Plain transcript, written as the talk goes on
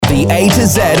The A to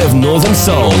Z of Northern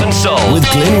Soul with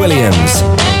Glyn Williams.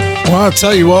 Well, I'll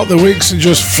tell you what, the weeks are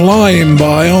just flying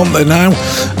by, aren't they now?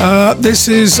 This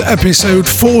is episode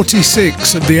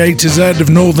 46 of the A to Z of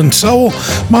Northern Soul.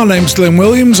 My name's Glyn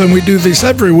Williams, and we do this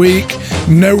every week.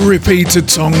 No repeated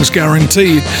songs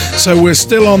guaranteed. So we're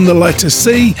still on the letter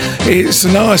C. It's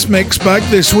a nice mixed bag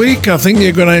this week. I think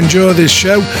you're going to enjoy this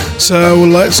show. So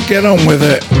let's get on with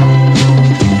it.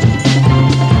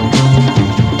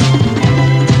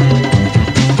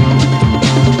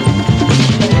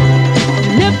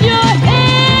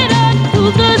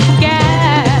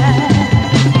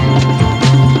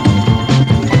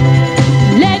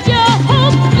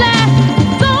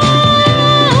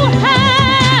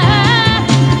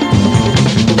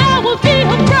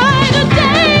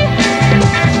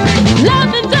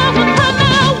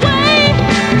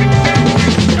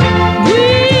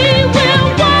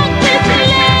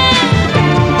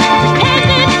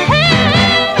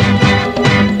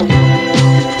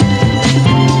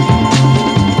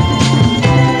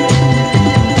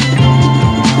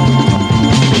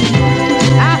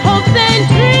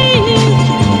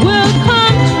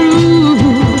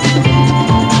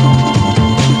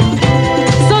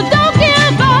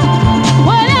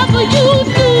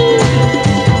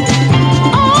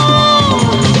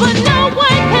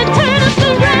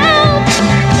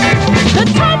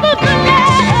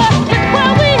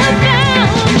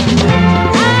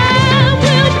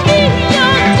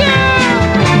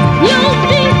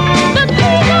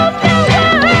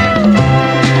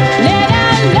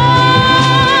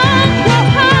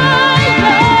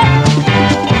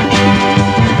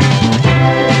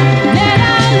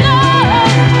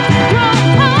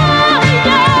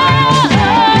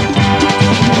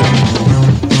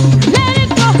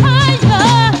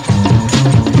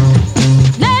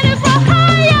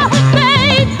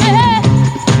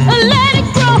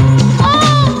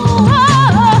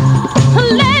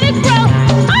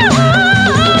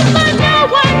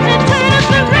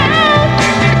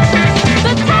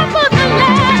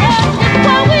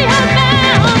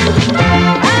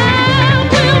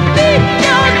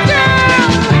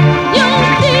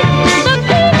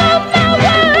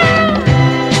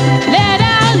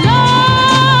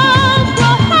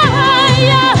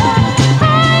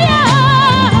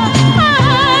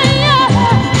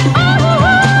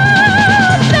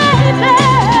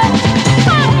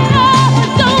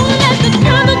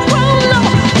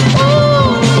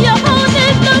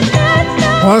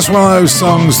 That's one of those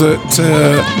songs that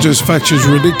just fetches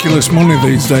ridiculous money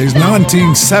these days.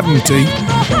 1970,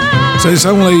 so it's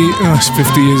only it's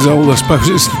 50 years old, I suppose.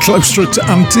 It's closer to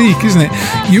antique, isn't it?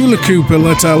 Eula Cooper,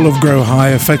 Let Our Love Grow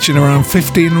Higher, fetching around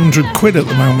 1,500 quid at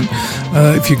the moment.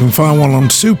 If you can find one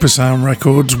on Super Sound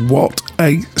Records, what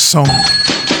a song.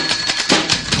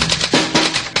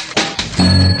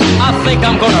 I think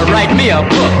I'm gonna write me a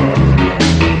book.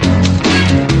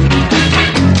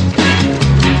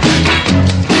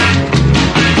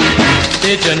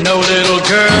 Did you know, little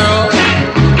girl,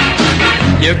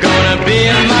 you're gonna be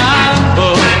in my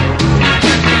book?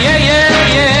 Yeah,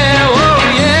 yeah, yeah, oh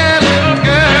yeah, little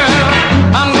girl,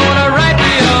 I'm gonna write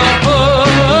me a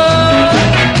book.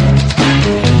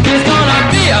 It's gonna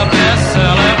be a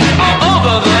bestseller all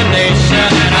over the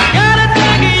nation, and I gotta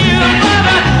thank you for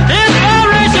the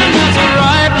inspiration. That's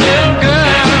right, little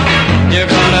girl,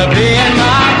 you're gonna be in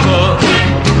my book.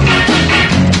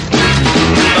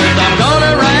 First I'm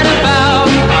gonna write about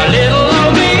a little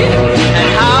old me and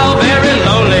how very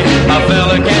lonely a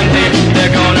fella can be.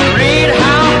 They're gonna read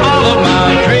how all of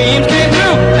my dreams came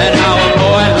true and how a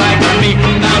boy like me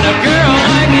found a girl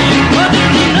like you. But did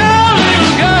you know,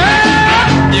 little girl,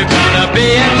 you're gonna be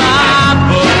in my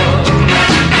book?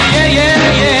 Yeah, yeah,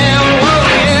 yeah, whoa,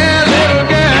 yeah, little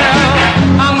girl,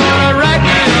 I'm gonna write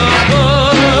you a book.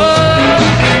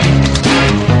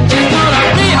 It's gonna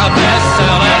be a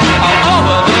bestseller all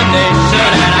over the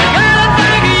nation, and I gotta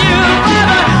thank you for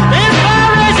the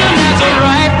inspiration. That's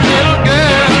right, little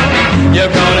girl,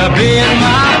 you're gonna be in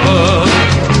my book.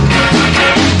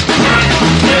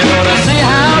 They're gonna see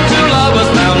how two lovers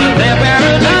found their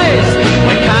paradise.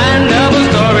 What kind of a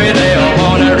story they'll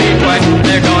wanna read twice.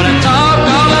 They're gonna talk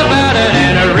all about it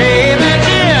and rave and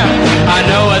cheer. I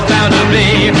know it's bound to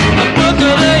be a book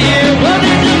of the year. Well,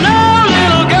 did you know,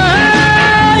 little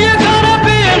girl, you're gonna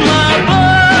be in my book?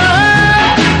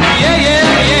 Yeah, yeah,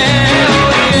 yeah, oh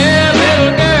yeah,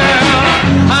 little girl,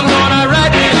 I'm gonna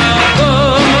write me a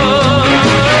book.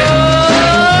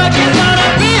 It's gonna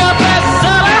be a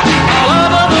bestseller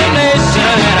all over the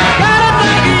nation, and I gotta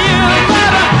thank you for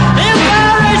the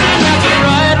inspiration. That's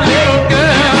right, little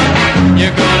girl,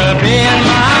 you're gonna be in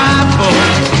my book.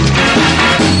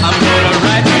 I'm gonna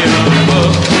write me a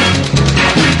book.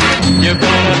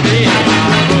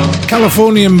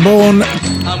 Californian-born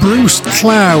Bruce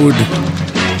Cloud,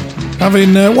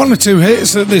 having one or two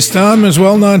hits at this time as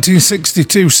well,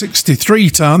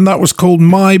 1962-63 time. That was called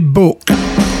My Book.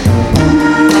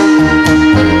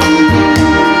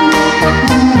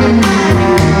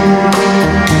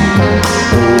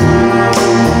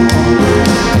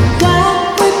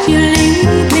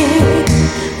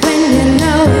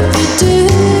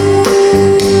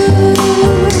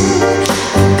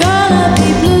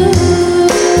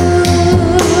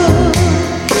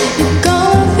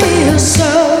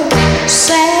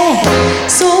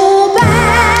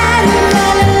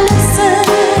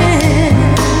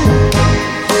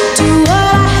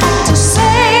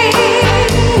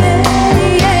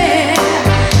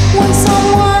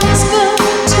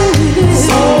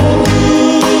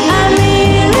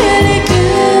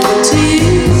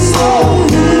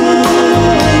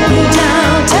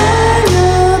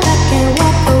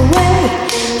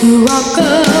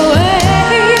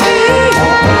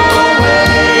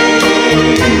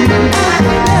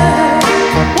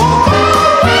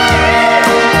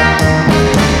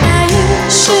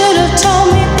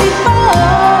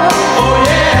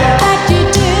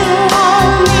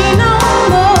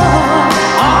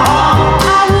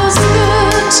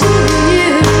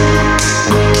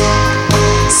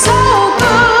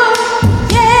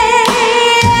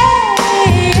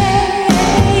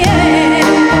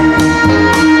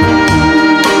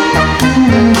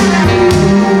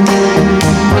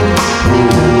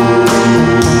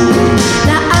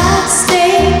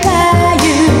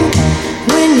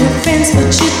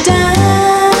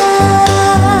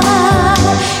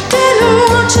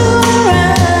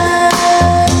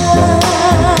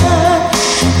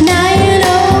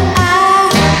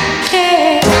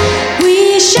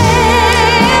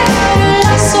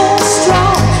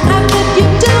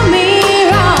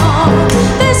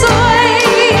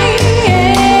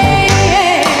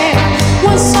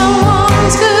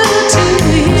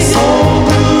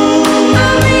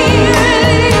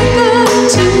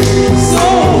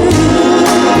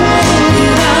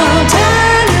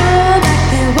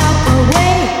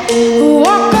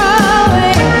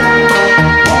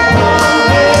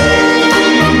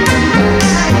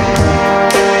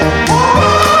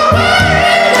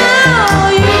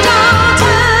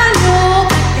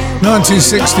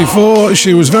 '64,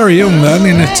 she was very young then,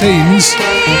 in her teens,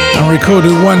 and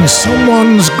recorded When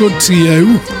Someone's Good to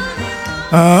You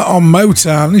on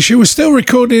Motown. She was still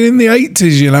recording in the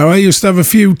 80s, you know. I used to have a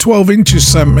few 12 inches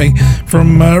sent me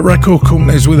from record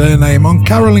companies with her name on.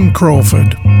 Carolyn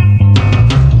Crawford.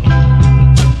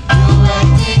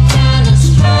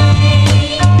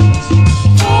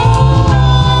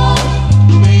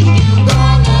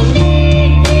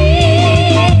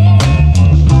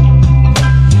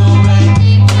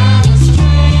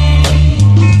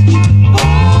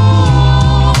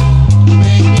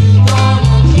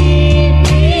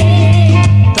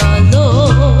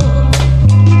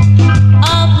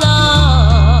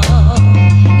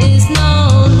 Is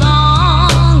no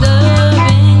longer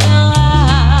in your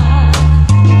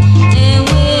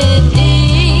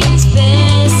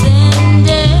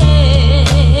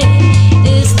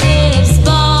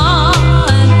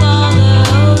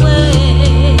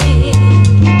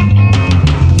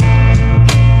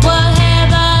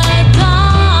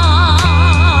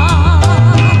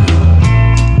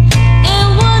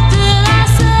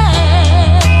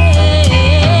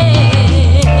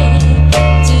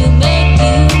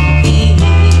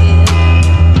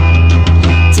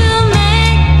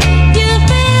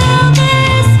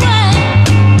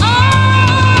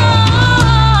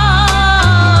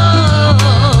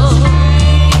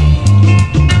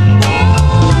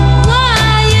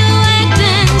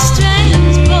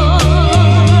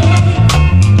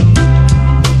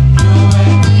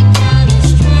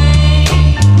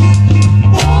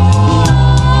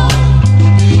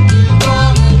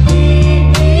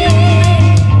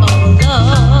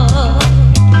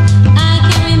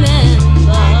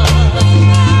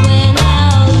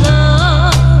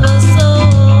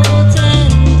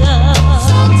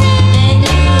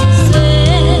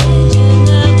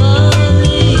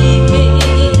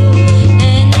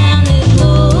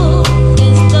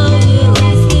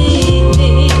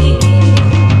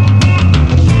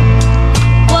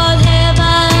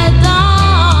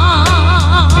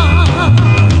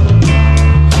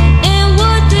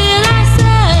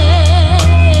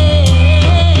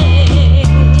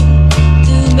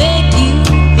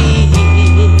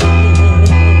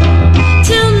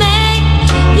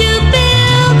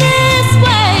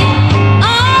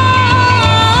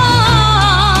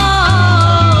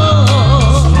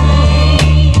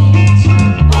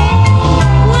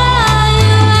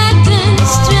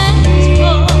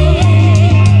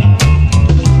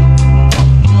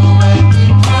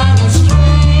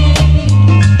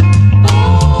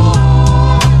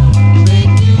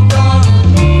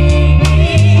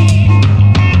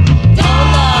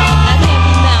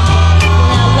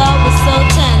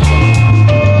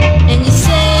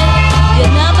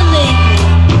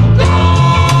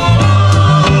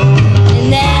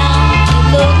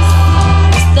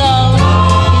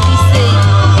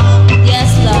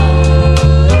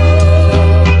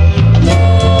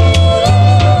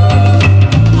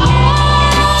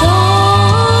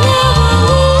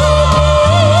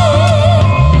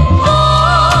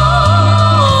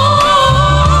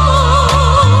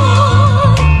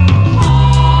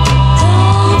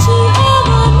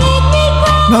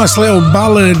nice little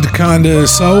ballad kind of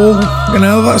soul. You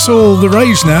know, that's all the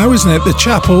rage now, isn't it? The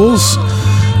Chapels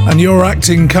and You're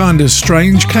Acting Kind of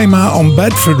Strange came out on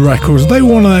Bedford Records. They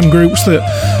were one of them groups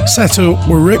that set up,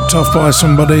 were ripped off by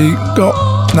somebody, got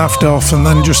naffed off, and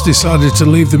then just decided to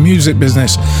leave the music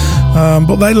business.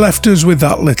 But they left us with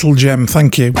that little gem.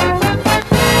 Thank you.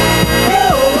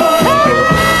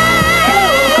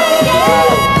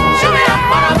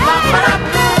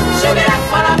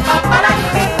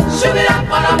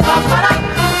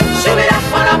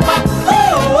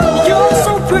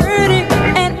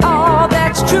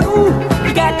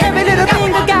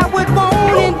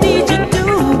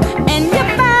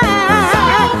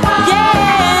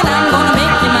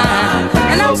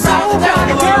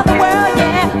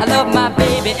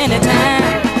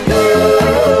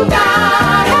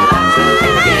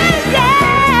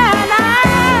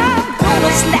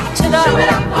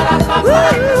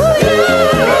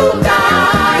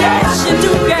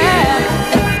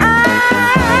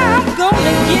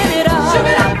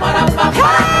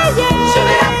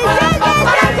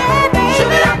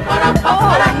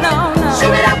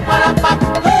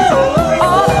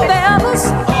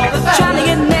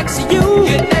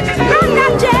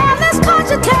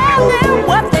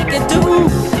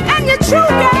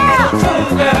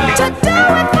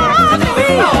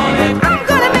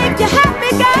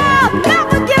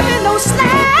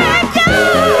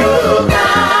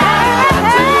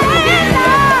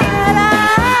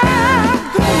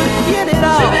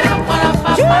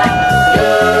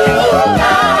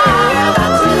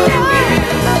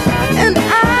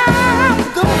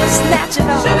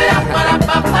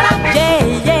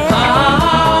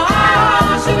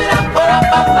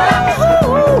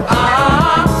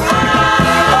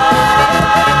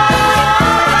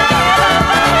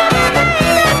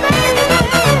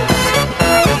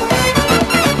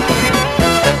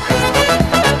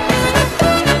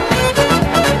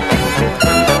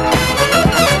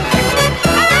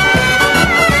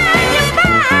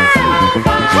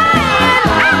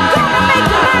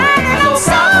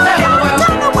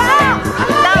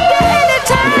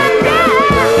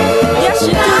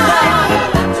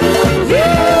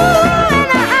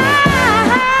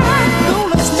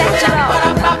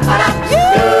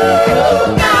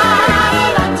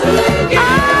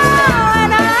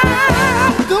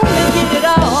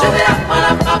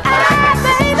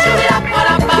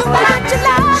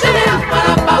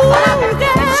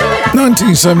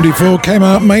 '74 came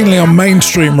out mainly on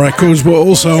Mainstream Records, but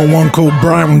also on one called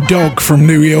Brown Dog from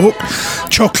New York,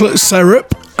 Chocolate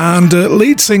Syrup, and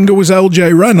lead singer was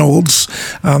LJ Reynolds,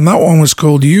 and that one was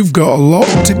called You've Got a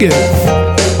Lot to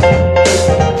Give.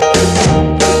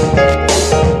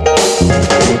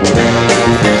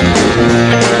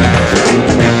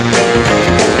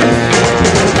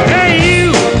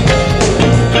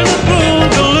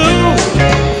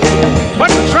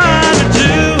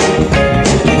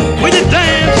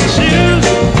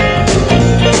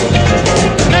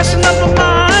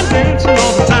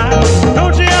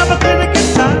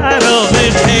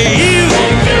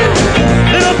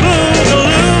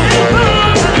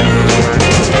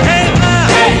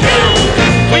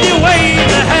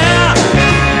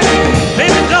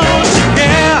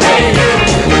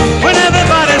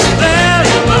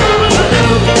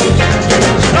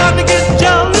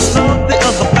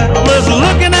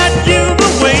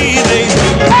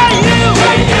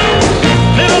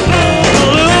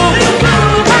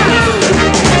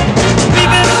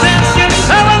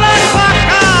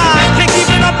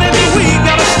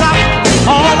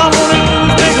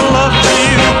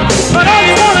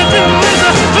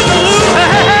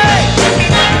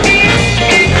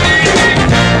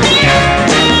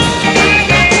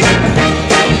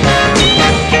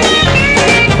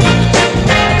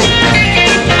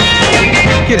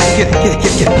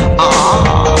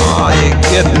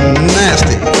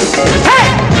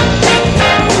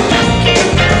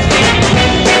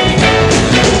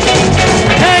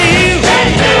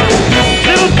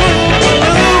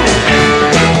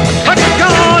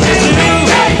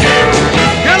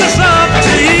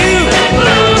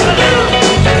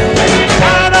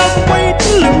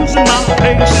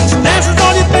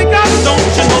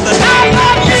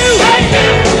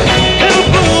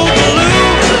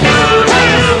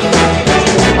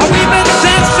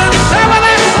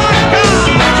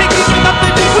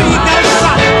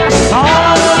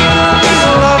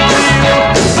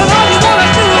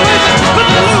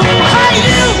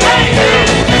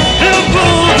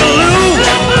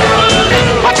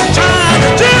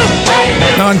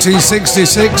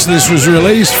 '66, this was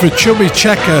released for Chubby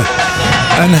Checker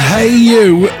and Hey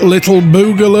You, Little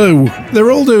Boogaloo.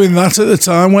 They're all doing that at the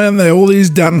time, weren't they? All these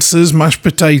dancers, mashed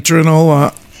potato and all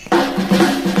that.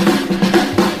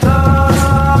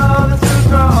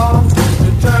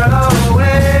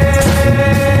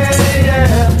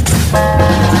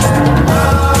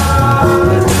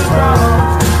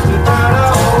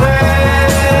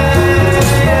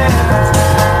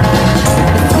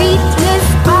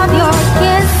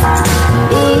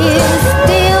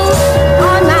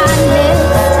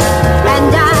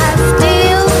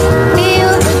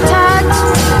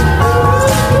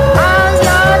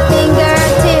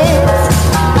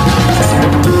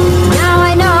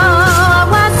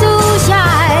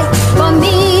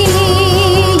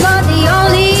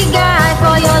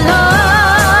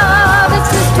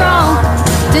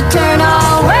 turn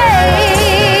away,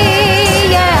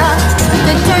 yeah,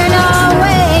 to turn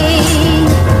away.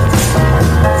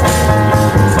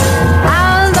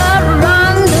 All the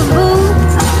rendezvous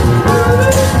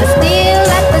are still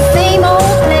at the same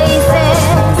old places,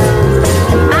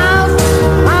 and out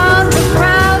of the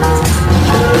crowd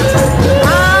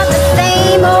are the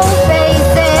same old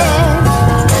faces.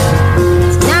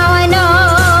 Now I know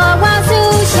I was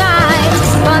too shy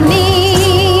for me.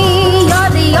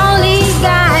 You're the only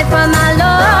guy for my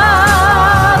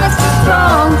love is too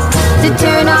strong to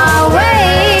turn away,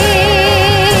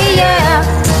 yeah,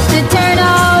 to turn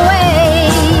away.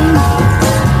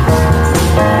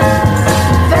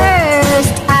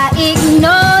 First I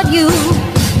ignored you,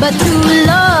 but true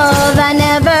love I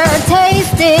never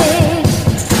tasted.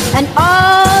 And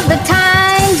all the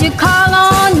times you call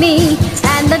on me,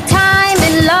 and the time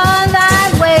in love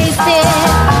I've wasted.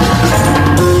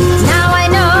 Now I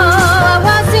know I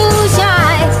was too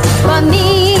shy for me.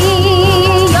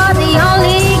 You're the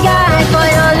only guy for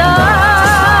your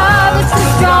love. It's too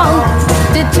strong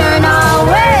to turn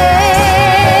away,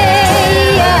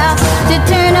 yeah, to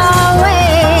turn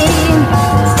away.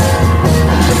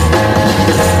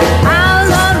 All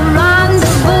the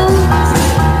rendezvous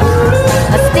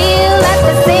are still at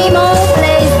the same old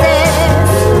places,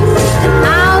 and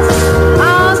out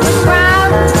of the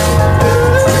crowd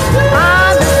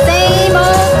are the same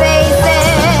old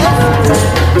faces.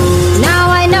 Now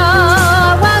I know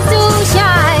I was too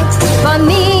shy for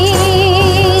me.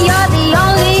 You're the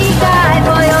only guy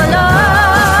for your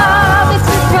love. It's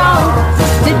too strong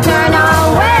to turn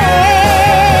away,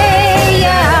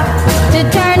 yeah, to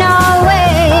turn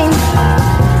away.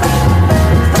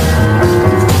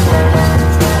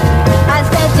 I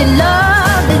said your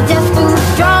love is just too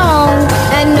strong,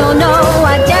 and no,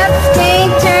 I just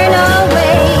can't turn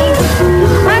away.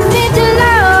 I said your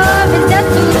love is just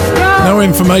too strong. No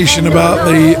information about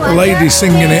the lady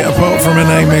singing it apart from her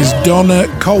name is Donna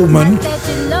Coleman.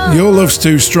 Your Love's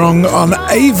Too Strong on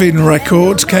Avon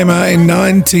Records, came out in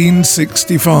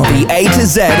 1965. The A to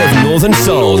Z of Northern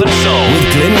Soul with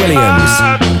Glyn Williams.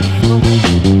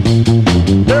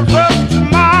 If up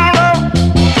tomorrow,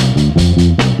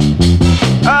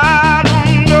 I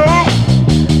don't know,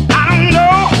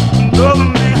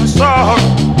 doesn't mean sorry.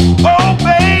 Oh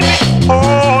baby,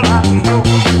 all I know,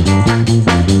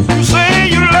 you say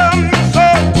you love me so.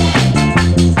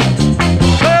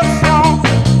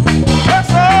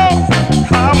 That's all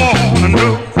I wanna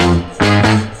know.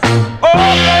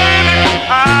 Oh baby,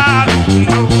 I don't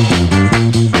know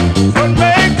what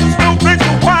makes you stupid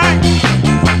to whine.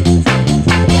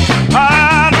 I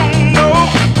don't know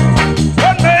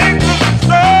what makes the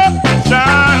sun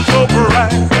shine so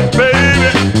bright, baby.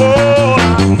 All I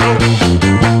know,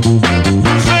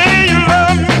 you say you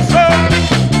love me so.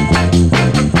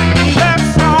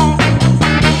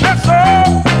 That's all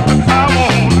I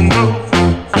wanna know.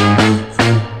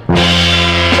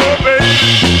 Oh baby,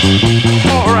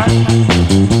 alright.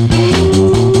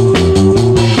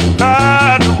 I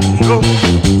don't know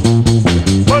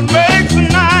what makes the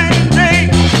night and day.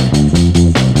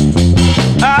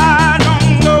 I don't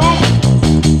know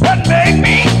what make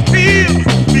me feel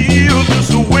this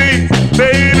way,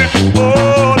 baby.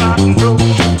 All I know,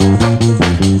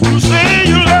 you say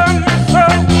you love me so.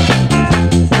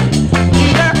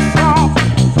 That's all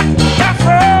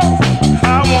I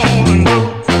wanna know.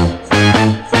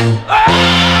 Oh,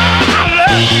 I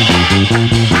love you,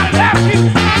 I love you,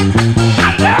 I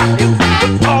love you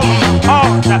with all of my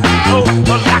heart. Oh,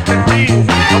 but like I did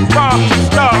from the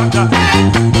start,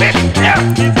 baby, tell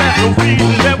me that we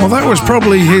never. Well, that was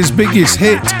probably his biggest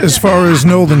hit as far as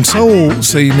Northern Soul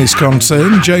scene is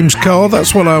concerned. James Carr,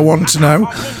 That's What I Want to Know.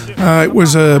 It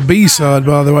was a B-side,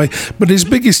 by the way, but his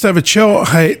biggest ever chart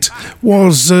hit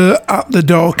was At the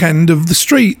Dark End of the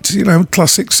Street, you know,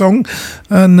 classic song,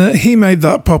 and he made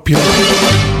that popular.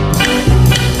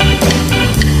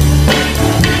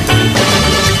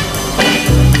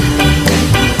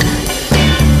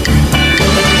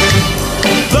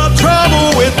 The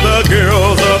trouble with the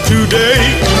girls of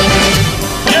today,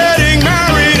 getting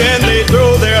married and they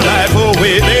throw their life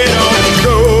away. They don't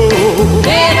know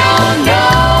They don't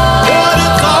know what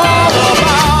it's all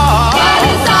about. what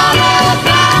it's all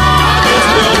about. Guess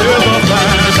they'll never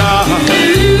find out.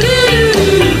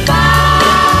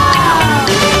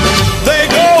 They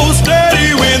go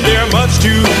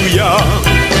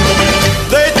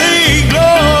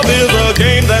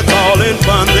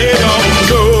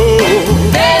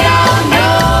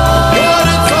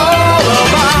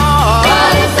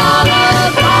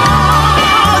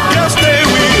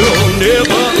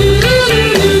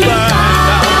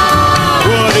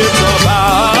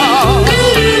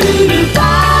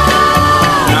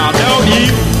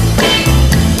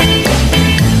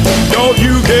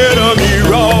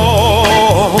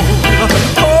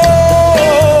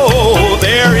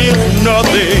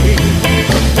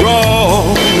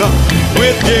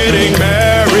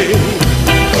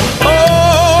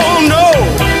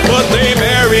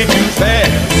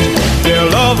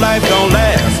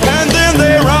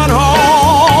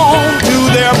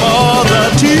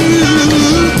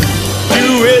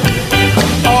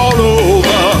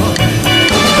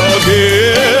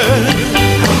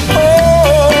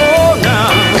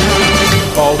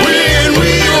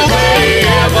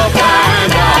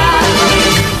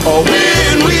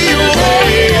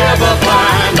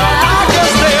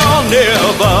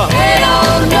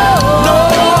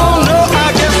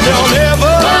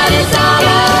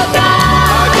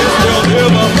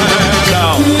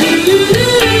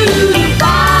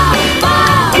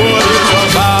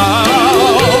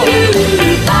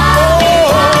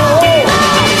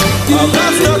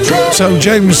So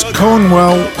James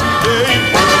Cornwell,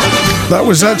 that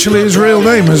was actually his real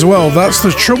name as well. That's the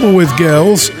trouble with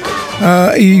girls.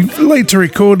 He later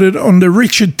recorded under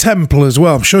Richard Temple as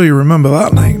well. I'm sure you remember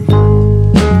that name.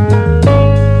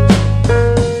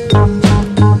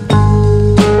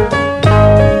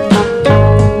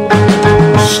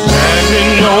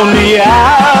 Standing on the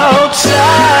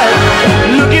outside,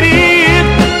 look at it,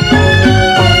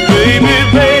 baby,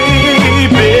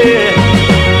 baby.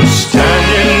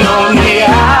 Standing on the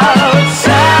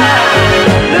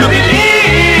outside, look at it.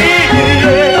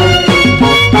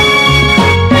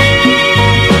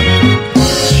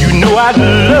 You know I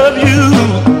love you,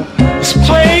 it's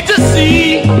plain to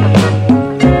see.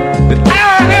 But I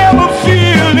have a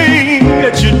feeling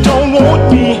that you don't want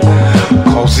me.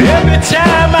 'Cause every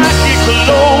time I get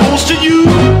close to you,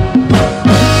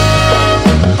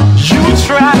 you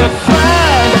try to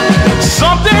find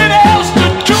something else to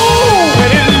do,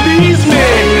 and it leaves me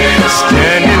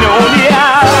standing on the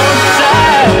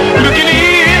outside, looking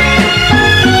in,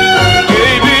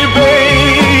 baby,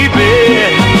 baby,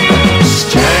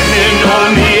 standing on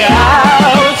the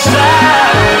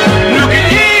outside, looking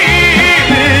in.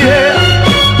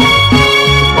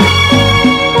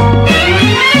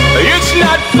 It's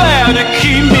not fair to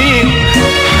keep me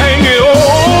hanging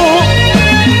on.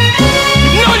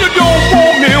 You know you don't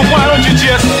want me, why don't you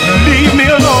just leave me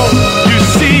alone? You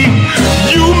see,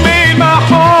 you made my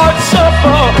heart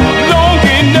suffer long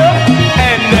enough,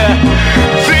 and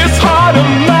this heart of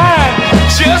mine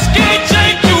just can't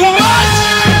take too much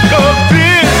of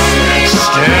this.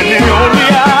 Standing on the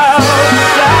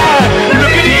outside,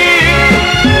 look at it,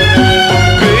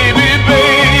 baby,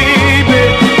 baby,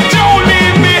 don't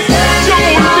leave me,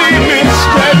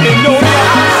 standing on the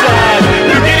outside,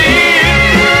 look at it.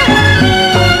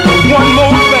 One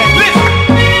more thing, listen,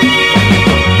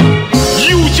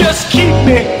 you just keep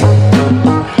me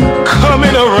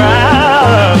coming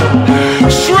around,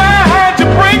 trying to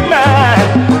break my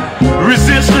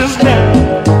resistance down,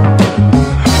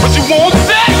 but you won't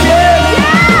say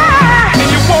yeah, and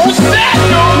you won't say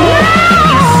no.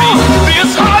 You see,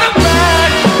 this heart of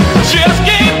mine just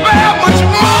can't bear much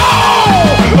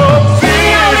more of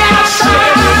this.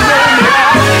 Standing on the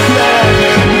outside,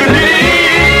 look at it.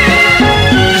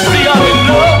 You see, I'm in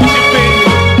love with you, baby.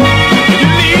 You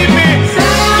leave me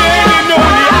standing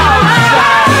on the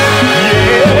outside.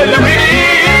 Yeah, look at it.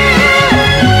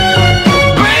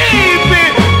 Baby,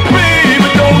 baby,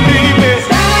 don't leave me.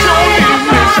 Don't leave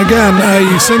me. Again, a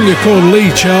singer called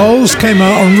Lee Charles came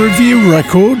out on Review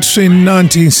Records in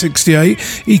 1968.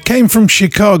 He came from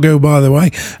Chicago, by the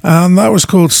way, and that was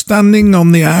called Standing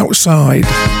on the Outside.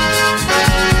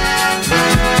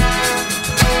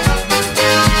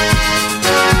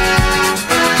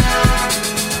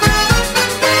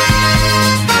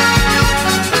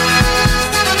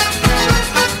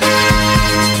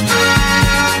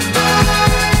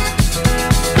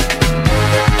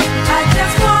 I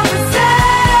just wanna say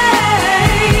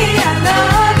I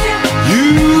love you. You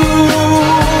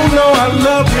know I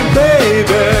love you,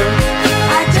 baby.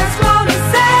 I just wanna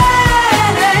say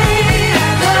I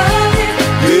love you.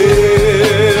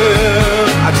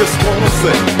 Yeah, I just wanna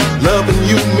say, loving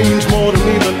you means more to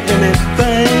me than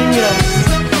anything else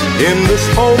in this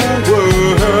whole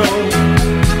world.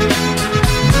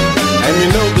 And you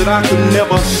know that I could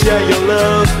never share your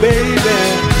love, baby,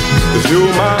 'cause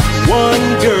you're my one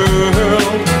girl.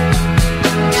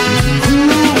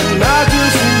 Ooh, and I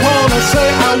just wanna say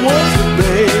I want you,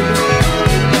 baby.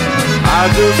 I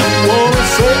just wanna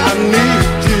say I need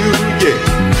you,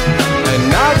 yeah. And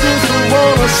I just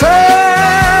wanna say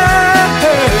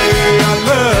I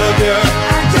love you.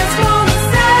 I just wanna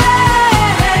say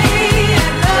I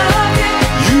love you.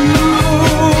 You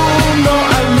know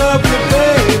I love you,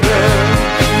 baby.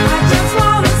 I just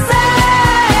wanna say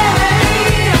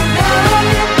I love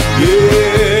you.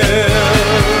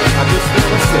 Yeah, I just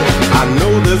wanna say I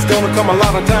know there's gonna come a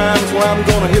lot of times where I'm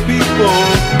gonna hear people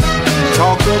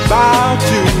talk about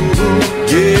you,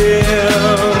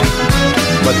 yeah.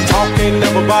 But talk ain't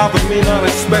never bothered me, not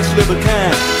especially the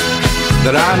kind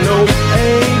that I know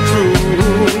ain't true.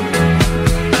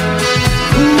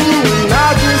 Ooh, and I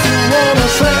just wanna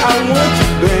say I want you,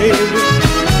 baby.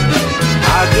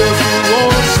 I just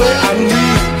wanna say I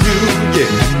need you,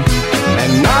 yeah.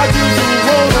 And I just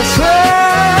wanna say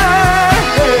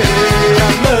I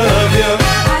love you.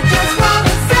 I just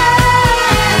wanna say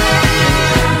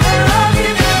I love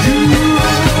you. You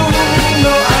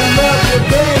know I love you,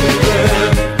 baby.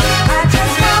 I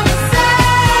just wanna say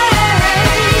I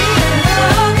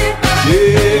love you.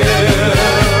 Yeah.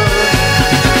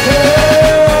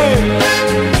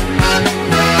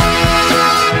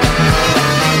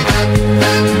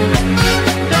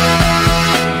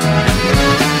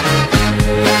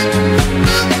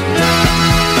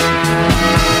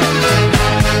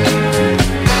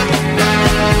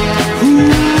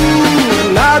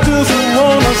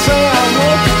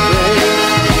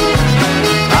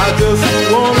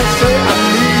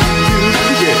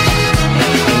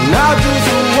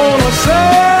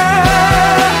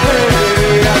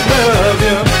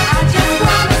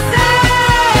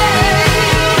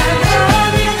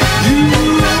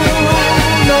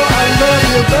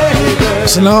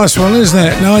 That's a nice one, isn't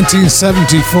it?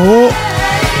 1974.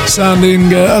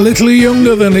 Sounding a little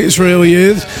younger than it's really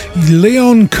is.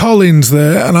 Leon Collins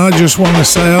there, and I just want to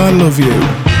say I love you.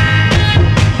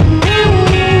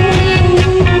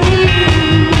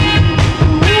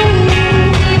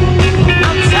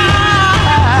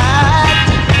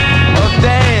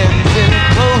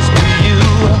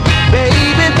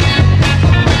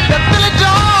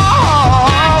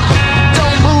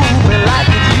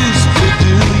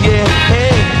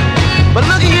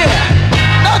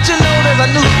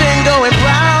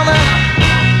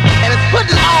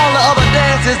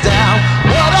 Down.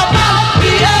 What about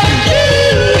me and you?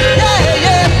 Yeah,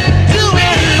 yeah,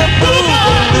 doing the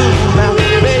boogaloo now,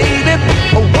 baby.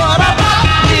 What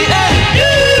about me and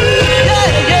you?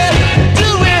 Yeah, yeah,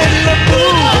 doing the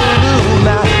boogaloo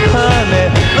now,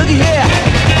 honey. Look here,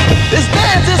 this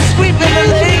dance is sweeping the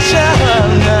nation.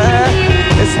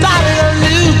 It's starting a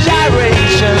new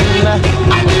gyration.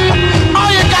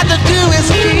 All you got to do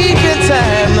is keep in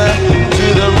time to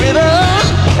the rhythm,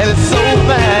 and it's so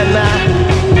fine now.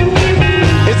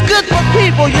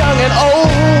 People young and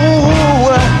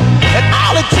old, and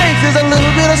all it takes is a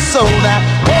little bit of soul. Now,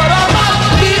 what about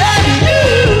me and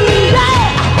you?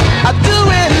 Yeah, I'm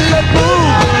doing the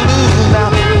boogaloo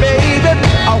now, baby.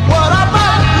 What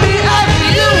about me and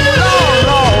you?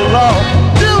 Lord, Lord, Lord,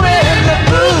 doing the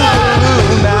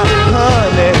boogaloo now,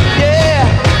 honey. Yeah.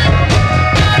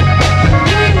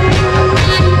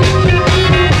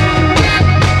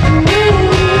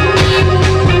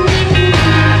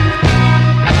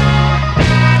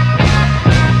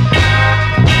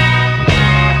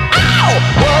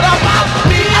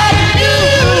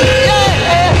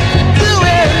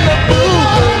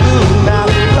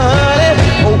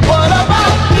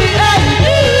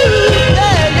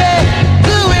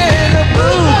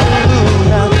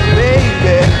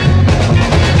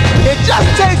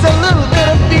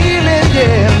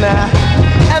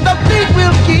 And the beat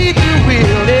will keep you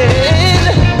reeling.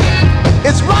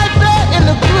 It's right there in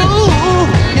the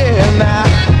groove, yeah. Now,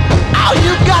 all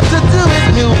you got to do is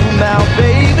move now,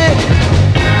 baby.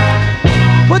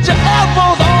 Put your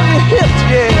elbows on your hips,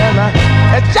 yeah, now,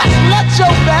 and just let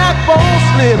your backbone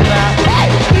slip now.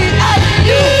 Hey, me and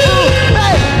you,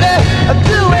 baby,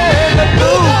 doing the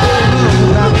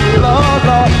boogaloo now, Lord,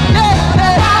 Lord, yeah,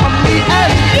 yeah, me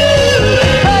and you,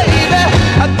 baby,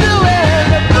 doing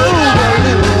the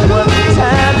boogaloo one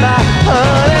time now,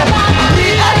 honey. Me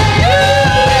and you,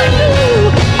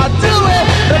 doing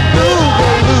the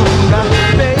boogaloo now,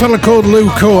 baby. A fella called Lou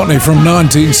Courtney from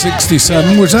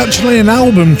 1967 was actually an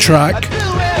album track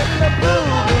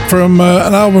from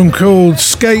an album called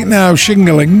Skate Now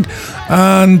Shingling,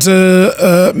 and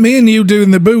Me and You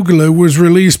Doing the Boogaloo was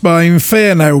released by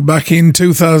Inferno back in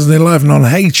 2011 on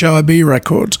HIB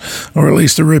Records, or at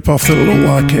least a rip-off that looked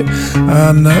like it.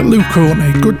 And Lou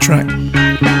Courtney, good track.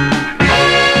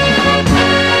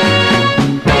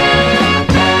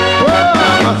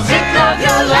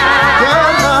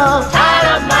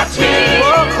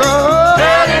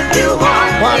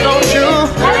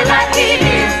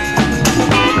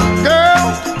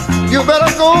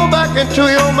 Into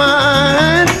your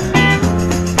mind,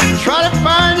 try to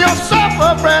find yourself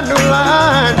a brand new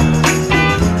line.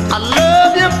 I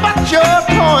love you, but you're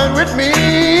toying with me.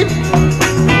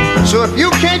 So if you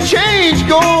can't change,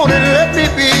 go on and let me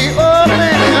be. Oh,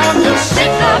 baby, I'm just sick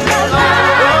of your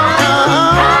line,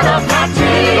 out of my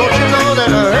teeth. Don't you know that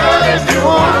if you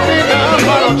want me now,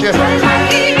 why don't you?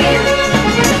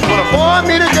 When a boy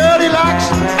meet a girl he likes,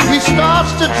 he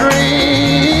starts to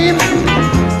dream.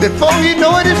 Before you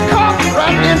know it, it's caught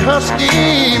right in her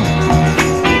scheme.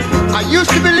 I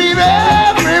used to believe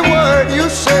every word you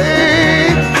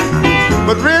say,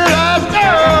 but realize,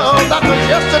 girl, that was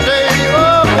yesterday.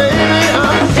 Oh, baby,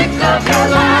 I'm sick of your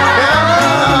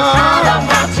lies. Out of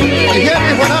my teeth. You hear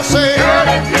me when I say, girl,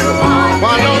 if you want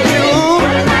why don't you?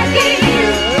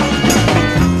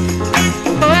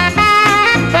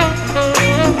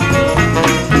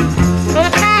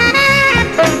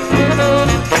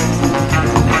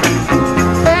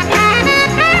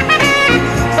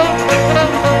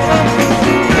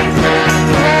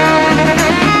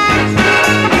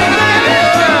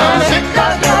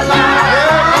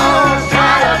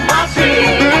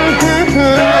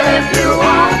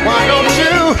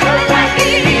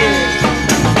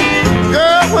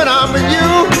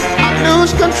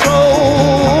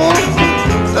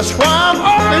 That's why I'm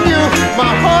offering you my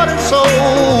heart and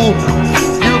soul.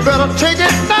 You better take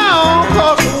it down,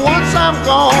 cause once I'm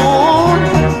gone,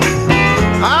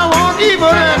 I won't even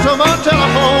answer my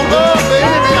telephone. Oh,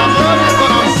 baby, I love you,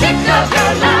 but I'm sick of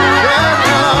your lies.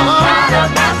 Yeah, out of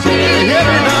my teeth. You hear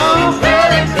me now?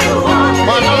 Well, if you want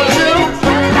why don't you?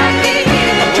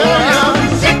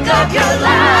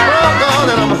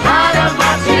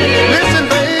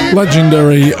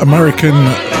 legendary American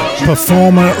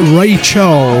performer Ray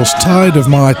Charles, Tired of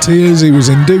My Tears. He was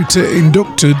induced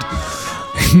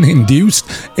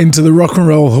into the Rock and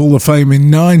Roll Hall of Fame in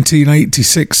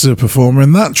 1986 as a performer,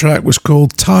 and that track was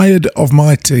called Tired of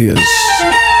My Tears.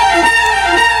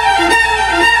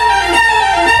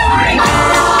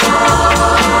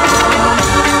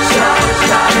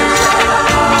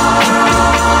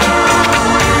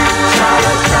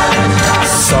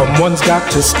 Someone's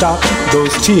got to stop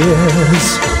those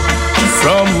tears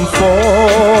from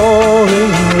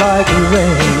falling like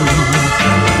rain.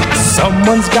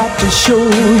 Someone's got to show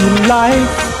you life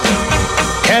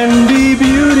can be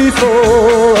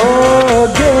beautiful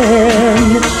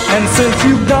again. And since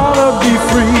you gotta be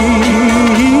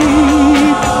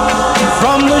free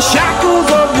from the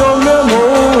shackles of your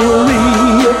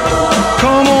memory,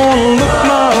 come on, look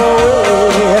my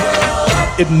way.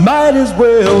 It might as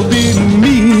well be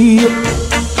me.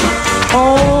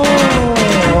 Oh,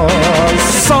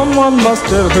 someone must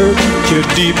have hurt you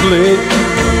deeply.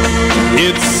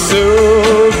 It's so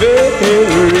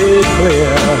very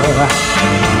clear.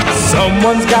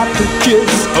 Someone's got to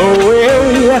kiss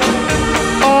away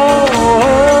all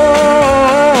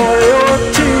your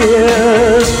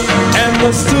tears. And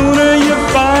the sooner you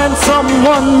find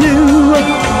someone new,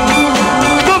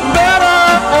 the better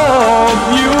off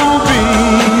you'll be.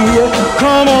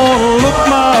 Come on, look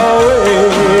my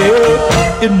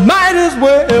way. It might as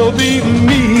well be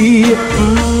me.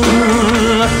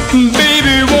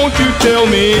 Baby, won't you tell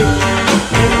me,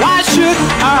 why should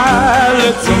I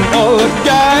let some other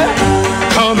guy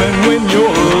come and win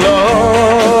your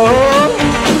love?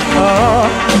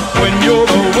 When you're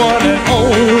the one and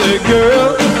only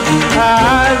girl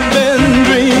I've been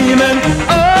dreaming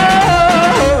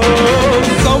of.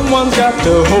 Someone's got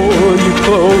to hold you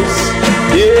close,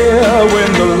 yeah, when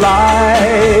the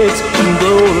lights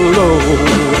go low.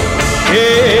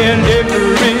 And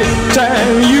every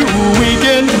time you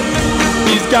weaken,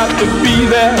 he's got to be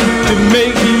there to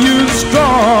make you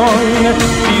strong.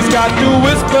 He's got to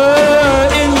whisper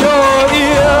in your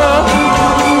ear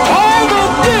all the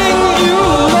things you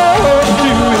love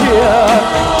to hear.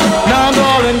 Now,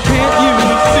 darling, can't you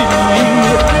see?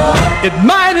 It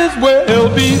might as well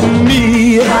be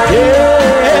me.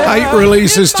 Yeah. 8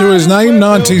 releases to his name,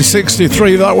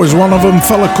 1963, that was one of them,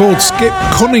 fella called Skip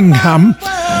Cunningham,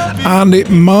 and It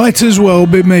Might As Well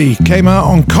Be Me. Came out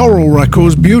on Coral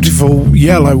Records, beautiful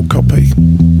yellow copy.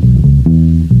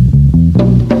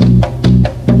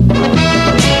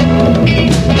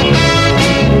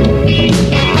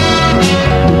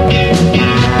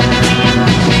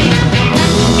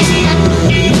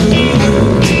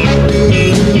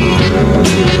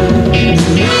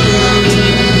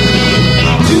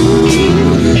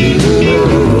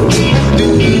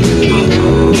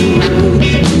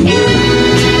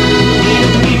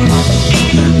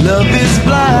 Love is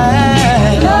blind.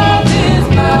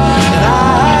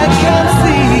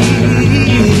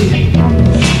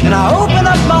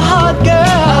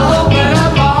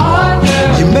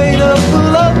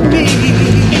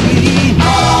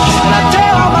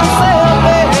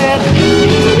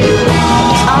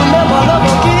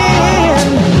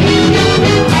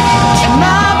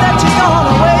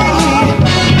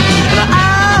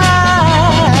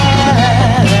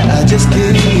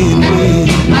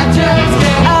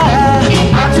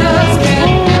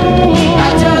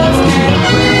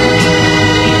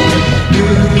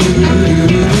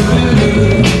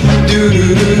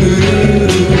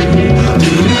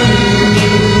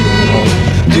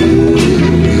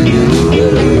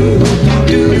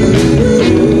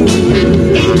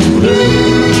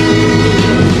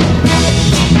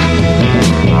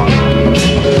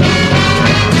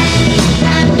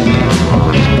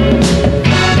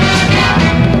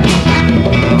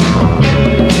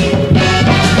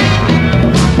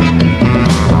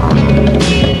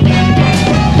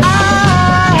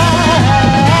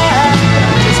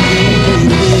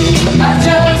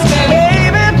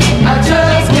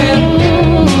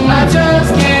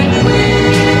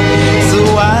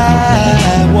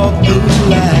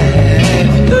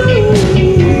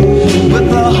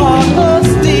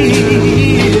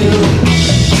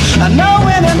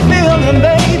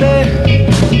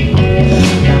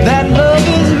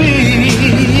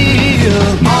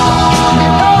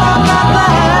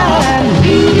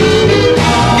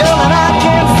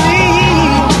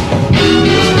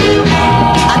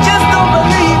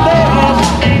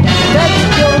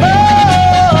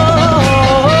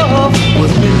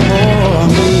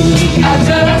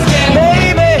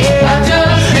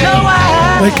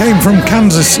 came from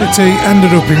Kansas City,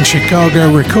 ended up in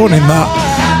Chicago, recording that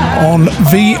on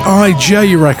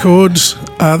VIJ Records.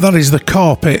 That is the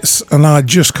Carpets, and I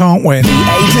Just Can't Win. The A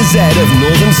to Z of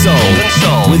Northern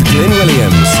Soul with Glyn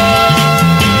Williams.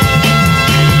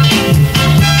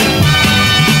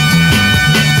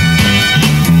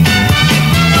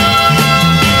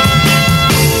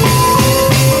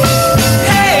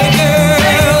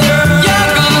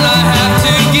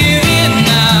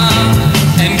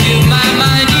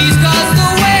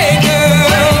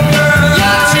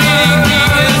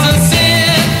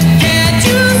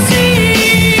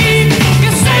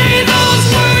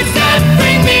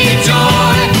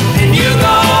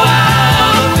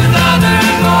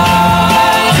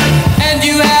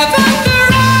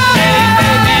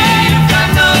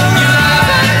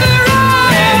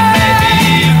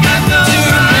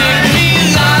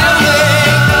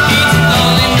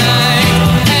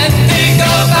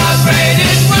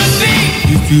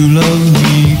 You love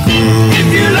me, girl. If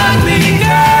you love me,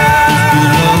 girl. If you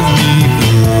love me,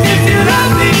 girl. If you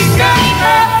love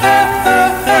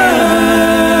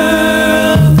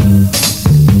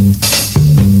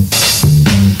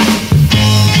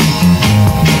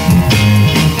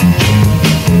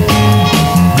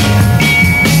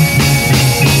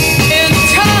in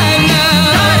time now,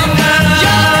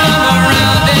 you'll come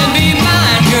around and be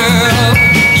mine, girl.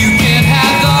 You can't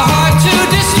have the heart to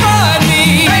destroy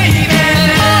me.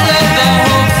 And all of the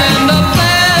hopes and the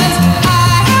plans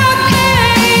I have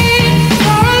made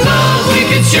for a love we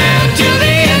can share till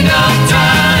the end of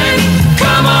time.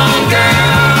 Come on,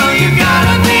 girl, you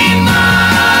gotta be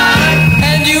mine.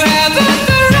 And you haven't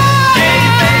the right. Hey,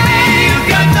 baby, you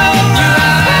got no right. You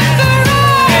haven't the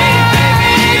right. Hey,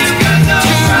 baby, you got no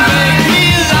right. To make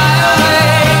me lie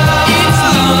awake each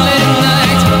lonely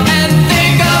night and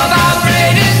think of how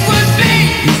great it would be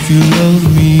if you love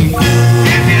me, girl.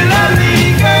 If you love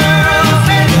me, girl.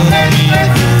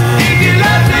 If you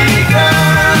love me,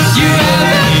 girl. You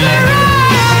haven't the right.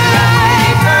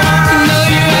 No,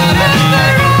 you haven't the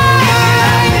right.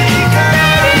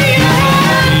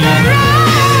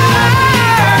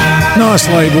 Nice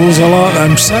labels, I like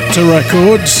them. Scepter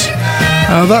Records.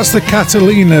 That's the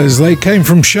Catalinas. They came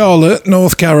from Charlotte,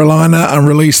 North Carolina, and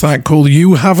released that called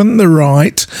You Haven't the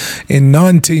Right in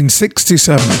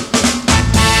 1967.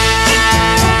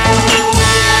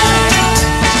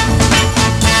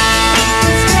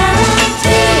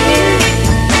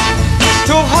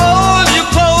 To hold you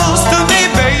close to me,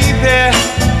 baby.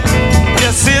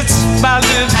 Yes, it's my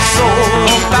little soul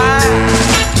of mine.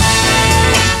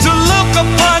 To look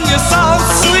upon your soft,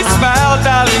 sweet smile,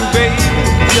 darling, baby,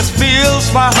 just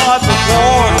fills my heart with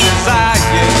warm desire.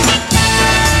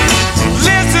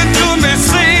 Listen to me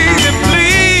sing and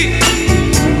please.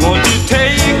 Won't you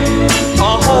take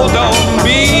a hold on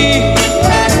me?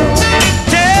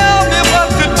 Tell me what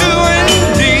to do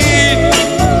indeed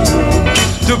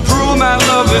to prove my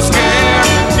love is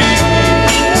guaranteed.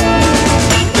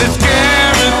 It's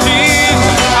guaranteed.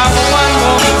 I'm a one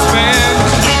woman's man.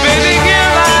 Baby,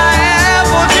 here I am.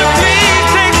 Won't you please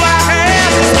take my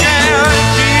hand? It's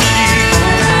guaranteed.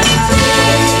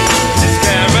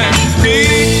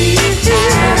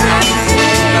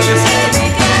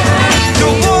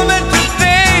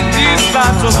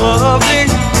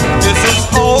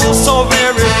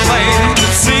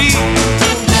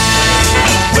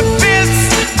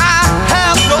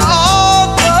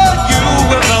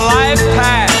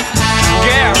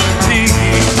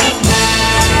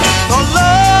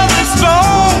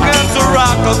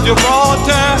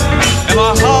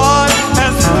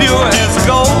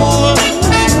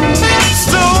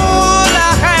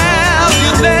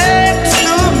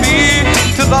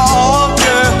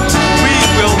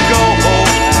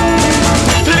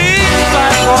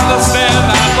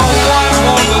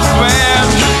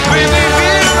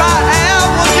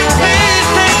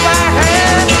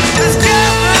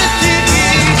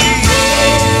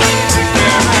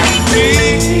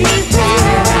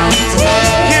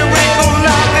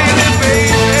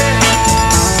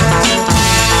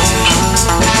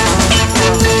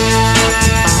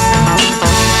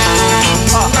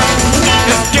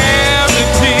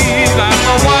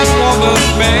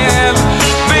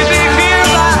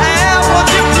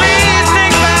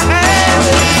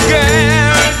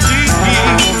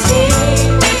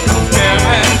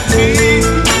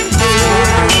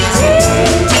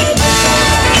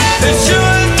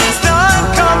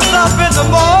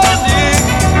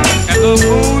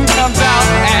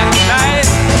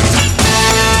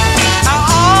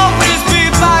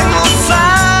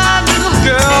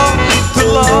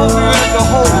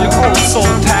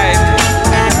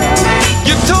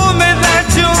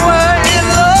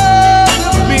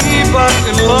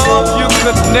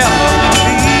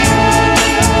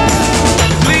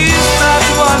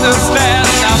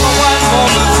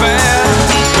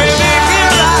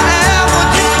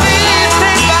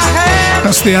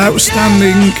 It's the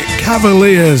outstanding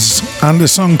Cavaliers and a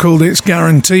song called It's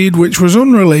Guaranteed, which was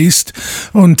unreleased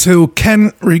until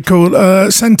Kent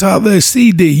sent out their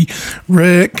CD,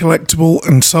 Rare, Collectible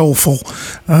and Soulful.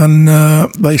 And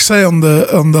they say on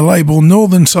the label,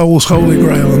 Northern Soul's Holy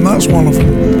Grail, and that's one of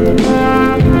them.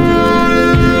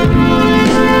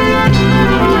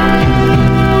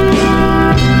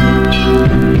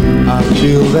 I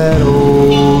feel that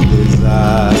old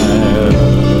desire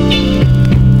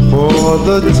for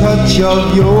the touch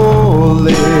of your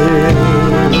lips,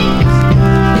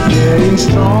 getting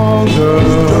stronger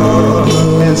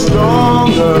and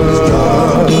stronger.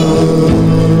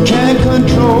 Can't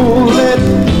control it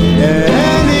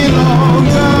any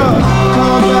longer.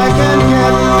 Come back and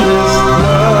get this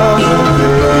love,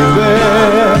 baby.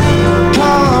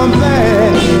 Come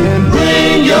back and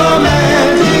bring your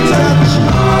magic touch.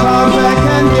 Come back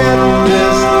and get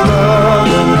this love,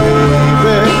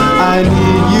 baby. I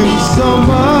need you so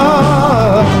much.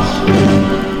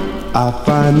 I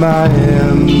find my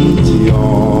empty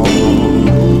arms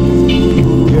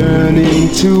yearning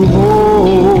to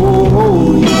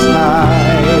hold you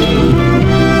tight.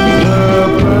 The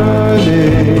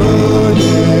burning,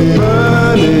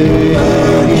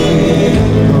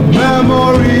 the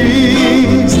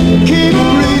memories keep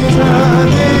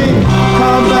returning.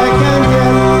 Come back and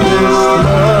get this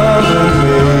love,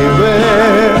 baby.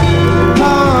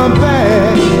 Come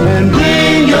back and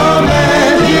bring your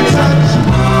magic touch.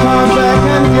 Come back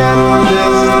and get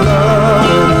this love,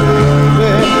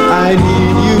 baby. I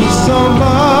need you so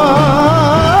much.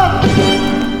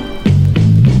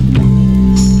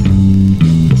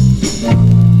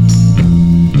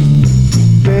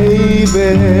 Baby,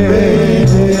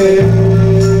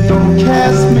 don't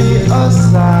cast me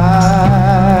aside.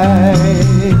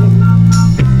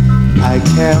 I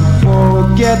can't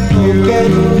forget you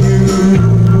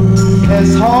as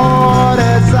hard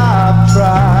as I've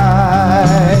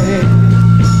tried.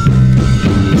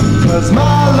 'Cause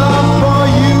my love for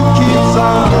you keeps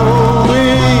on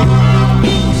growing.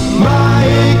 My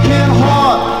aching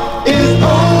heart is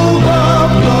overflowing.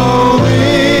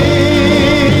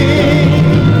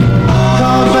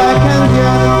 Come back and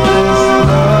get this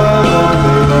love,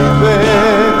 baby.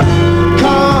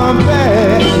 Come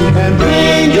back and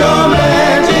bring your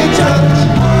magic touch.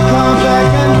 Come back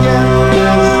and get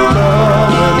this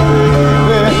love,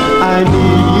 baby. I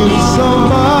need you so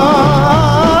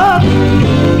much.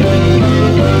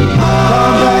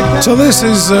 Come back and So this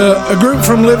is a group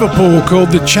from Liverpool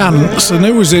called The Chants, and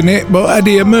who was in it but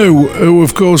Eddie Amu, who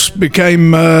of course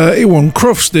became, he won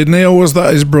Crufts, didn't he, or was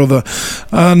that his brother?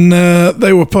 And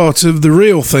they were part of The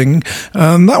Real Thing,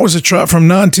 and that was a track from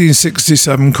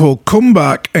 1967 called Come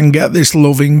Back and Get This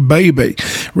Loving Baby,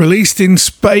 released in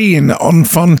Spain on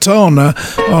Fontana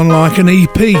on like an E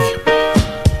EP.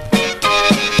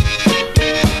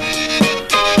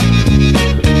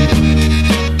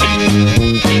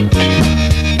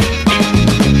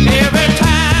 Every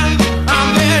time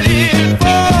I'm headed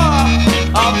for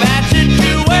a bad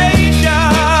situation,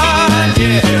 and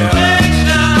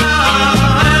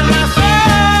my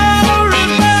soul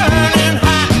is burning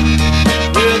hot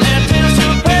with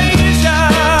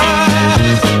anticipation.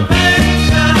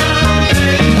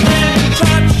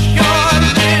 Touch your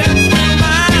lips to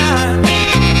mine,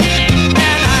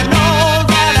 and I know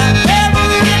that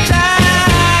every time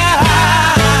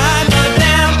the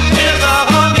dampness of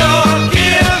your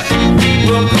kiss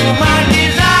will cool my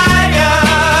desire.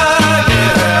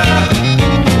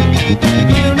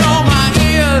 You know my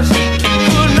ears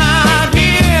could not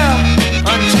hear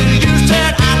until you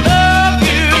said I love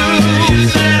you.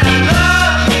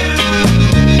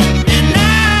 And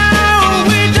now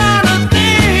we done a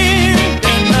thing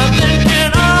that nothing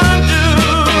can undo.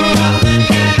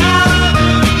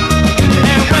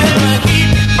 And when the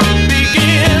heat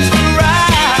begins to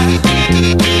rise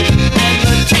and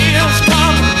the tears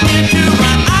come into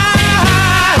my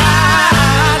eyes,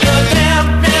 the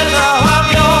dampness of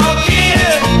your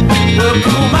kiss will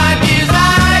cool my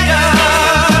desire.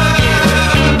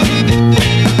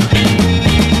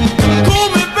 Cool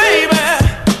me, baby,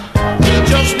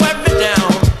 just wet me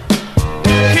down.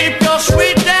 Keep your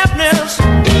sweet dampness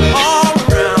all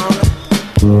around.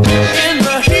 In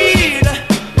the heat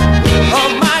of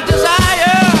my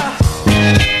desire,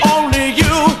 only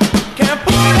you can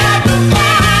put out the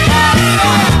fire.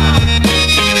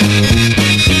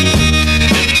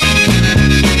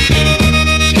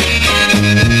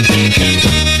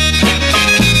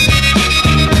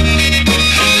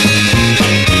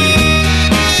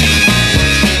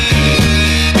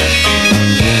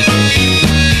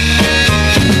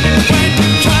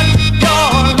 Touch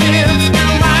your lips to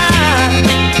mine,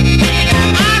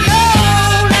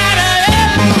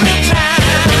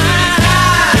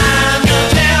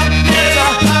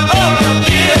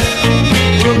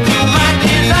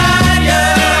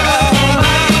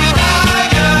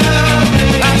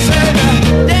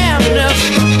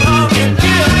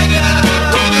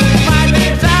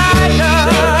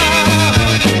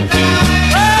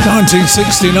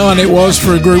 1969 it was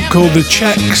for a group called The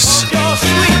Czechs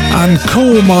and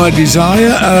Call My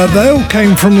Desire. They all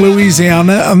came from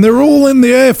Louisiana and they're all in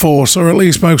the Air Force, or at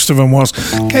least most of them was.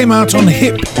 Came out on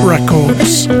Hip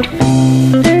Records.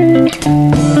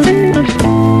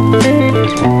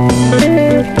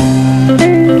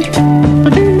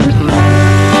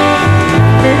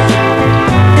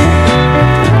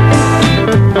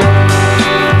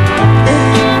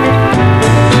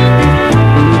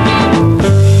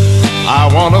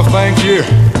 Thank you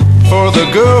for the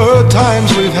good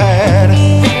times we've had,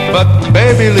 but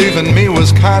baby, leaving me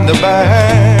was kinda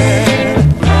bad.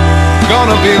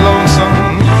 Gonna be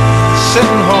lonesome,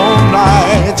 sitting home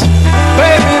nights.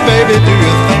 Baby, baby, do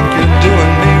you think you're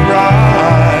doing me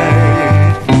right?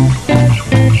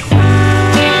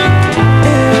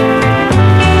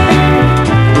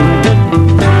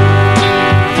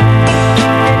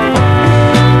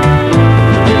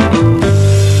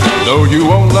 Though you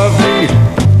won't love me,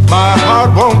 my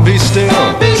heart won't be still.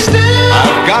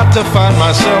 I've got to find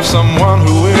myself someone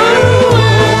who will.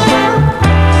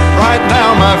 Right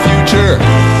now my future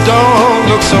don't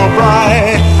look so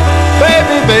bright.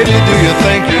 Baby, baby, do you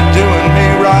think you're doing me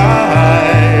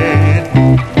right?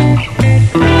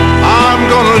 I'm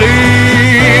gonna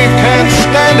leave, can't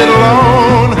stand it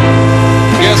alone.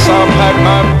 Guess I'll pack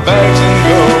my bags and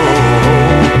go.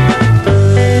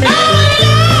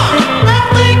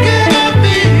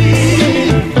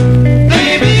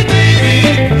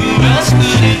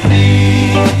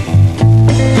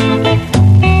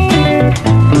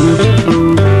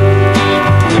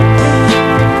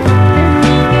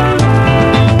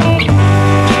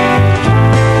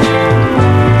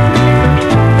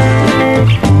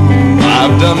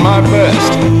 Done my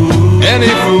best,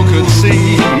 any fool could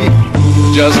see.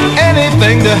 Just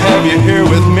anything to have you here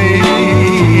with me.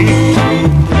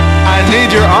 I need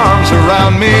your arms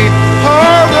around me,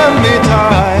 holding me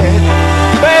tight.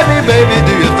 Baby, baby,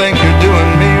 do you think you're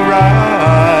doing me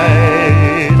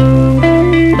right?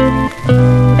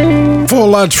 Four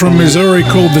lads from Missouri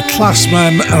called The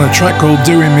Classmen and a track called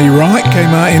Doing Me Right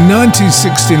came out in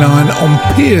 1969 on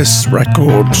Pierce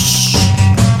Records.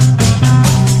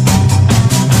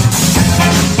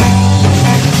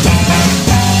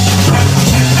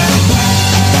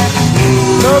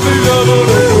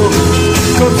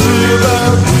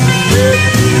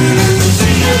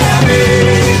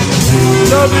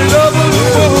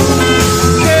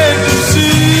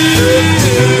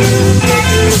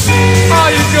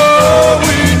 Are you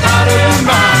going out of your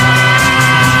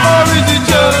mind? Or is it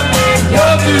just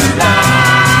your too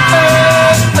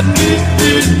blind? I need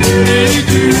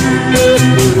you.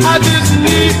 I just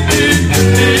need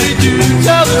you to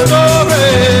tell the story.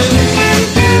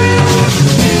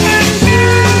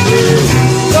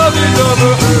 Love you,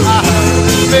 lover, I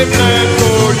have a plan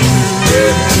for you.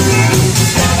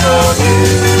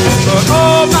 But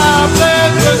all my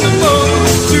plans were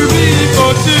supposed to be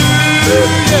for two.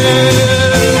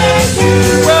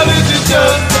 Well, is it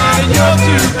just that you're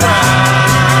too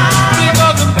proud?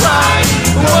 Because the pride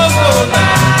was so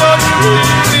loud. But you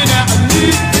really now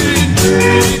need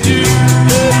you.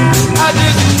 I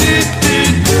just need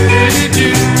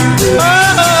you. Oh.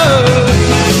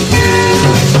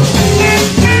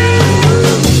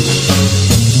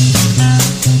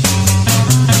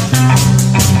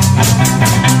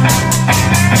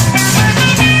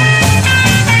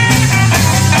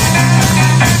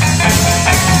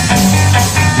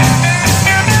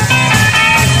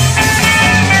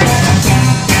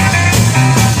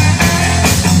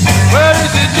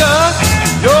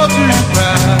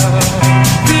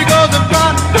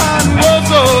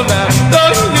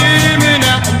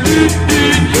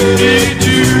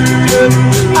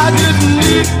 I just need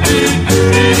you.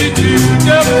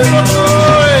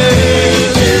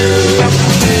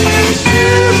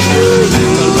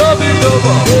 Love you,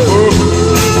 lover.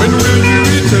 When will you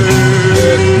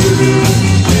return?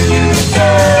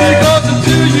 Because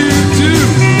until you do,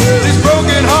 this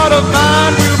broken heart of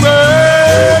mine will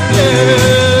burn.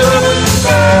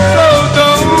 So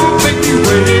don't make me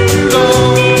wait too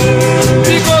long.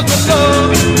 Because the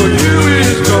love for you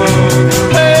is gone.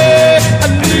 Hey, I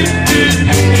need you.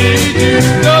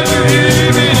 Don't you hear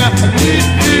me now? I need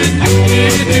you.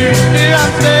 Here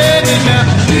I'm standing now.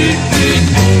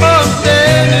 I'm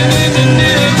standing in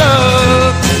the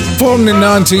love. Formed in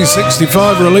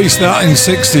 1965, released out in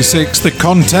 66, The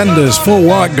Contenders, four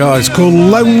white guys called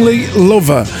Lonely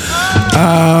Lover.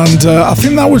 And I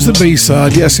think that was the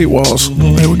B-side. Yes, it was.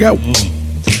 There we go.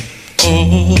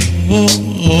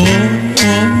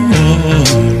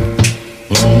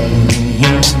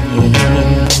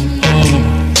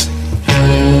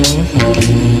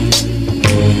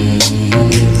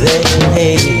 They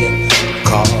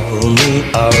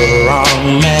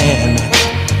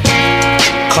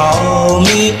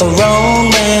me a wrong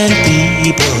man,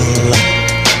 people.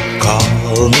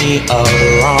 Call me a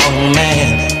wrong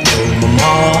man. Told my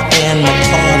ma and my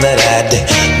pa that I'd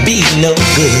be no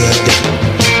good.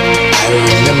 I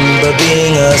remember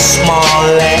being a small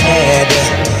lad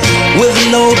with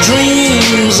no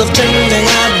dreams of turning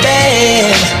out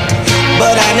bad,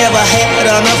 but I never had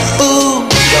enough food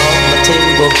on the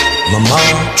table. My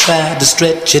mom tried to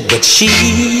stretch it, but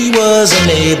she was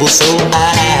unable, so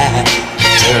I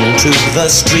turned to the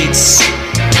streets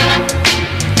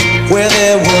where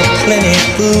there were plenty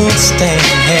food stands,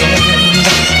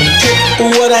 and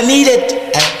took what I needed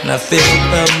and I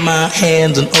filled up my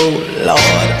hands. And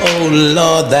oh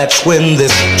Lord, that's when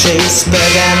this chase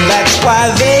began. That's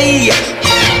why they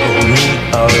call me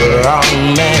a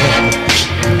wrong man.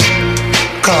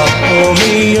 Call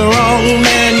me a wrong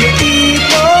man, you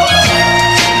people.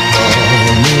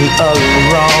 Call me a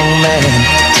wrong man.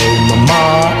 Told my ma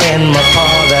and my pa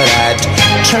that I'd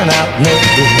turn out no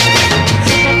good.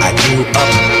 I grew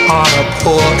up on a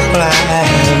poor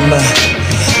climb,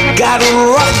 got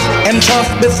rough and tough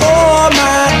before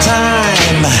my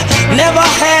time. Never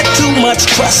had too much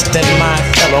trust in my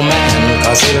fellow man,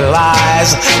 'cause he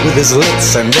lies with his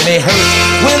lips and then he hurts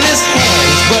with his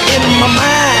hands. But in my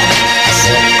mind I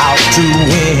set out to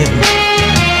win,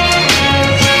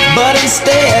 but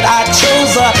instead I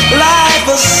chose a life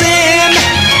of sin.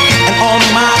 And on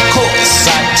my course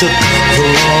I took the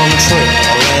wrong trail,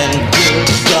 and good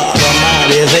God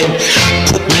Almighty, they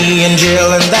put me in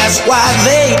jail. And that's why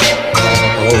they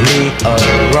call me a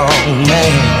wrong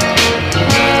man.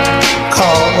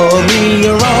 Call me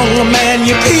a wrong man,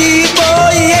 you people,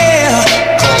 yeah.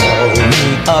 Call me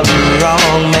a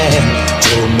wrong man.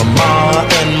 Told my ma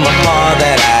and my pa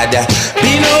that I'd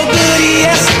be no good,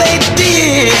 yes they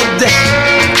did.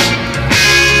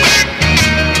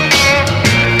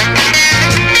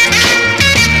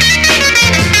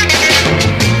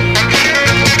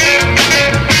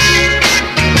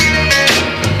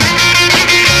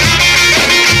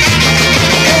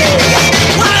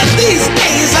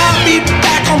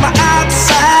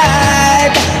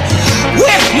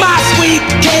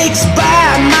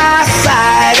 By my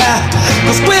side,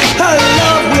 'cause with her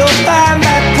love we'll find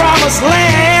that promised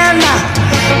land,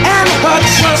 and her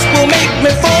trust will make me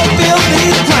fulfill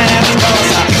these plans.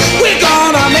 'Cause we're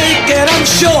gonna make it, I'm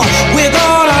sure we're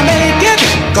gonna make it,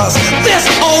 'cause this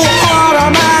old heart of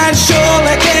mine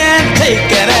surely can't take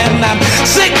it. And I'm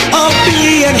sick of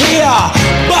being here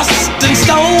busting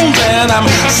stones, and I'm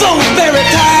so very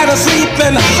tired of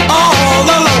sleeping all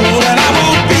alone. And I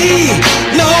won't be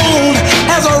known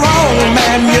as a wrong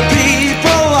man, you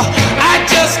people. I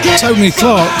just can't. Tony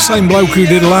Clark, same bloke who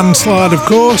did Landslide, of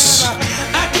course,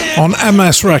 on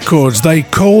MS Records. They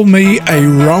call me a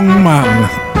wrong man.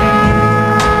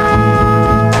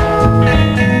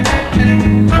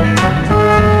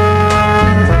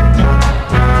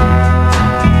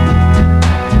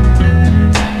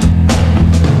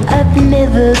 I've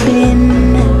never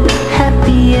been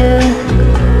happier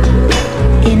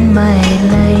in my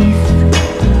life,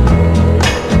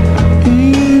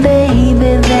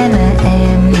 baby, than I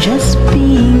am just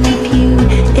being with you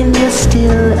in the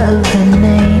still of the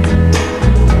night.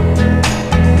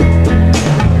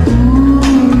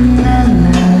 Ooh,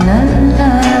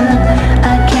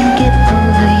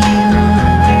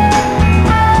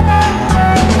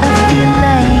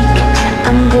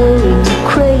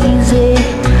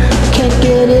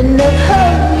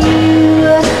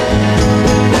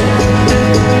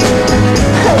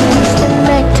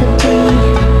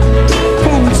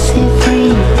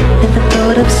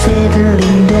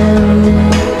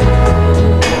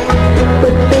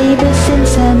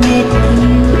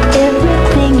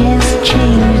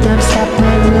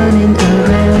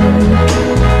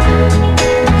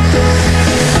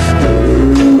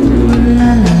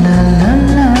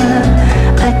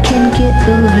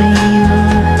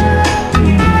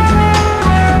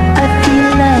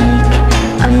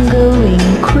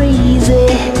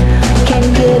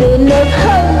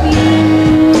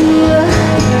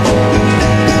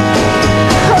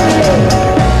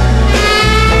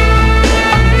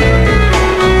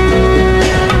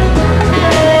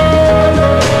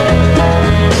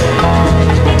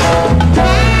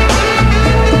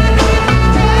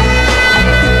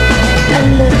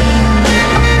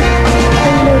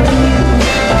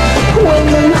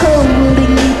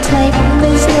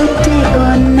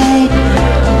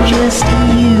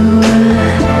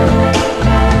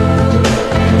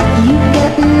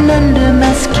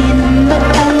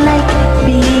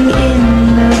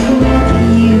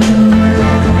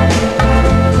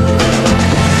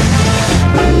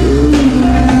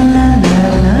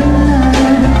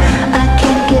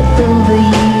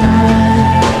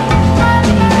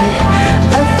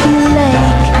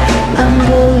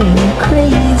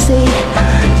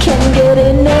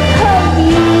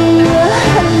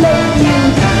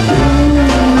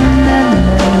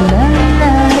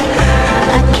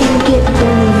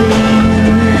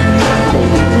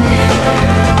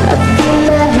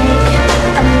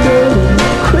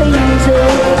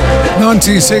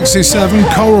 1967,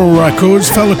 Coral Records,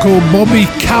 fella called Bobby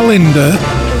Calendar,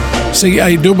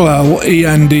 Callender,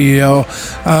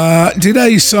 did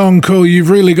a song called You've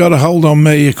Really Got a Hold on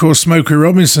Me, of course, Smokey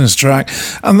Robinson's track,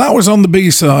 and that was on the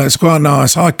B-side. It's quite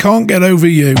nice. I Can't Get Over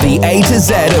You. The A to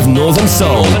Z of Northern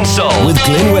Soul with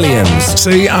Glyn Williams.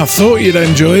 See, I thought you'd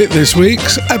enjoy it this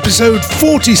week's episode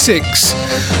 46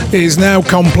 is now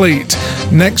complete.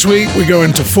 Next week we go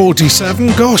into 47.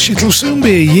 Gosh, it'll soon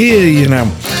be a year, you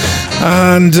know.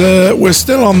 And we're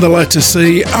still on the letter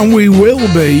C, and we will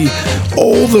be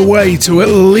all the way to at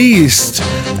least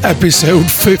episode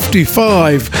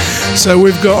 55. So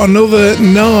we've got another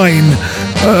 9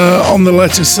 on the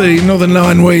letter C, another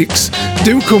 9 weeks.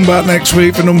 Do come back next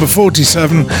week for number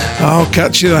 47. I'll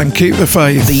catch you then. Keep the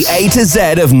faith. The A to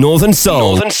Z of Northern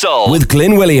Soul with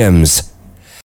Glyn Williams.